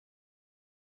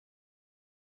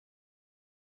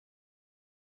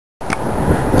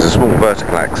small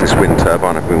vertical axis wind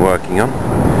turbine I've been working on.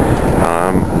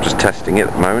 I'm just testing it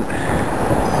at the moment.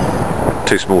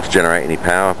 Too small to generate any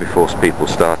power before people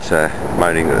start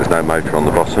moaning that there's no motor on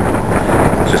the bottom.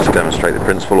 Just to demonstrate the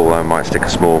principle, although I might stick a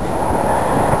small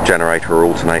generator or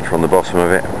alternator on the bottom of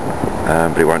it,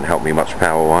 but it won't help me much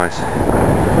power wise.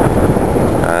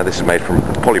 This is made from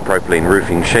polypropylene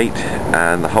roofing sheet,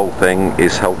 and the whole thing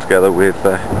is held together with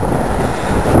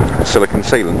silicone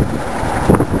sealant.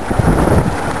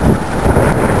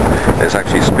 It's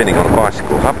actually spinning on a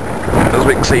bicycle hub, as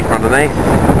we can see from underneath.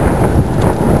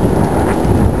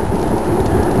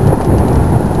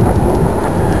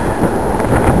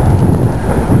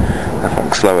 If I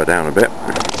can slow her down a bit,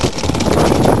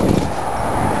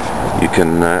 you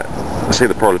can see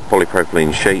the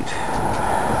polypropylene sheet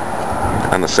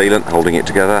and the sealant holding it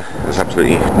together. There's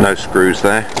absolutely no screws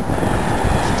there.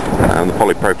 The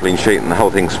polypropylene sheet and the whole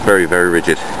thing's very, very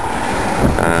rigid.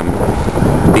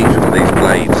 Each one of these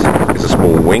blades is a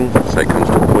small wing, so it comes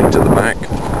to a point at the back,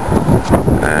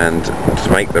 and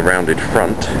to make the rounded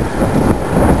front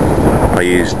I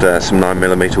used some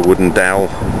 9mm wooden dowel,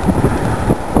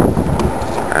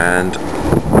 and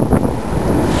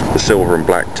the silver and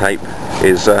black tape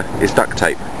is duct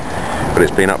tape, but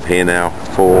it's been up here now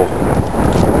for,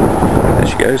 there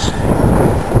she goes,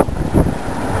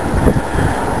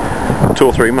 2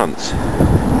 or 3 months.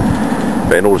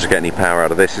 But in order to get any power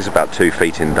out of this, it's about 2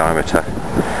 feet in diameter.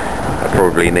 I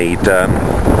probably need to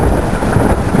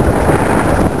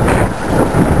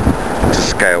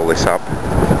scale this up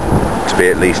to be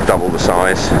at least double the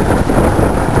size.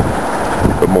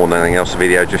 But more than anything else, the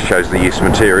video just shows the use of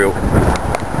material.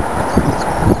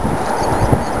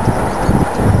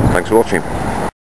 Thanks for watching.